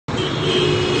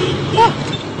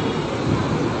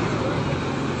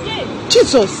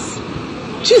Jesus!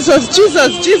 Jesus,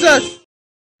 Jesus, Jesus!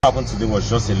 What happened today was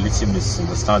just a little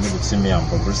misunderstanding between me and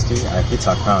Bobrisky. I hit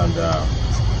her car and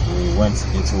we went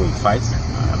into a fight.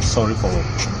 I'm sorry for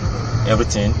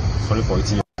everything. Sorry for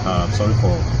it. I'm sorry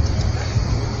for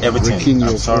everything.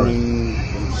 I'm sorry.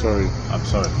 I'm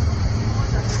sorry.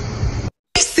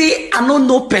 Say I don't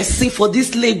know person for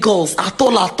this Lagos at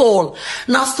all.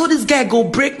 Now so this guy go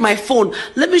break my phone.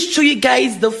 Let me show you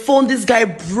guys the phone this guy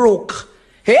broke.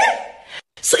 Hey?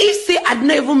 So he say I'd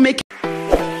not even make it.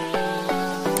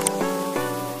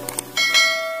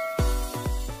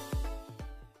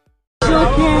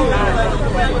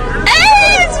 Hey,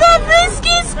 it's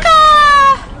Bobrisky's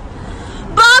car!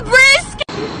 Bobrisky!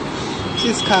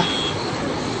 His car.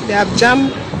 They have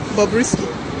jammed Bobrisky.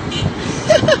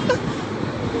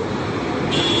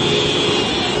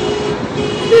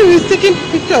 He's taking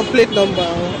picture of plate number.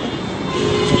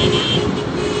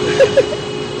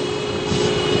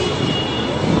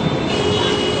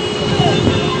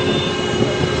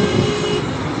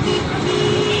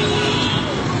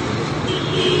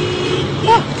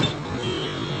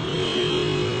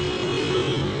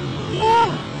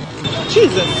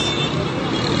 Jesus.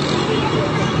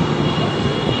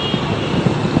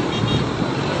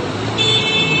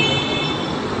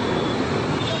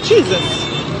 Jesus.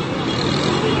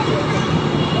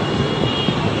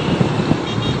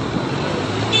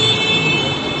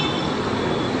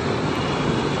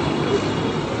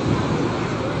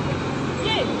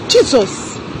 Jesus.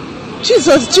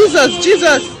 Jesus, Jesus,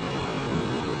 Jesus.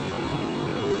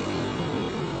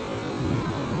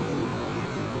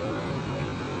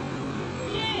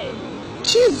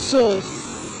 Jesus.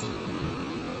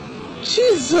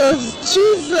 Jesus,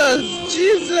 Jesus,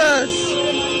 Jesus.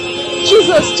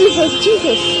 Jesus, Jesus,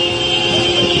 Jesus.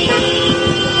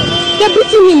 They're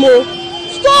beating him, oh.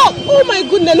 Stop! Oh my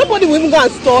goodness, nobody will even go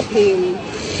and stop him.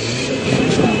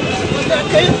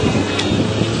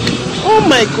 Oh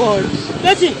my God.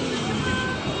 That's it.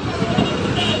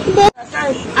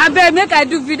 I beg make I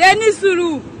do video any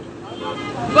suru.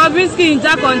 Bobrisky in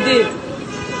Jack on day.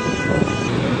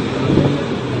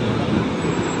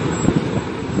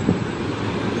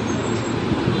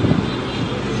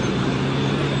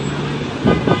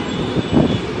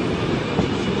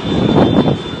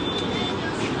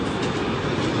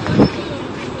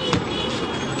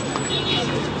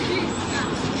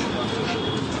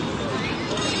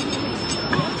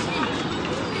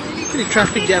 The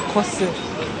traffic they are causing.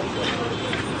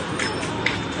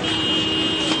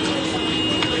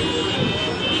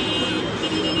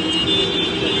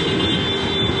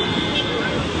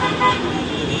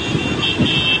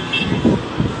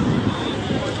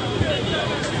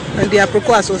 And the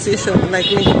Aproko Association,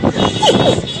 like me.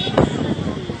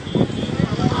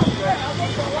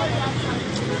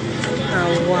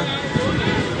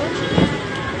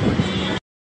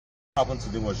 What happened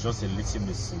today was just a little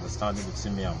misunderstanding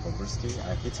between me and Bobrisky.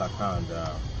 I hit her car and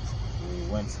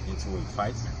we went into a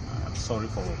fight. I'm sorry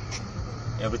for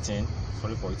everything.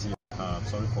 Sorry for it. I'm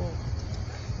sorry for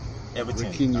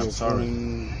everything. I'm sorry.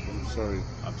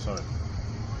 I'm sorry.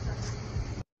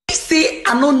 Say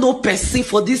I don't know person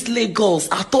for this Lagos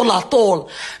at all.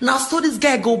 Now so this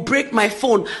guy go break my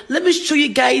phone. Let me show you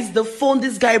guys the phone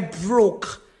this guy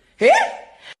broke. Hey?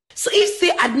 So he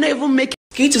say I'd not even make it.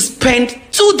 He need to spend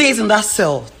 2 days in that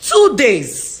cell. 2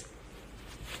 days.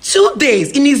 2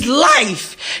 days in his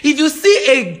life. If you see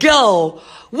a girl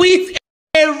with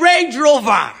a Range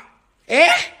Rover,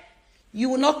 you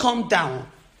will not come down.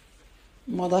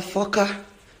 Motherfucker,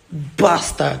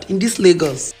 bastard, in this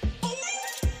Lagos.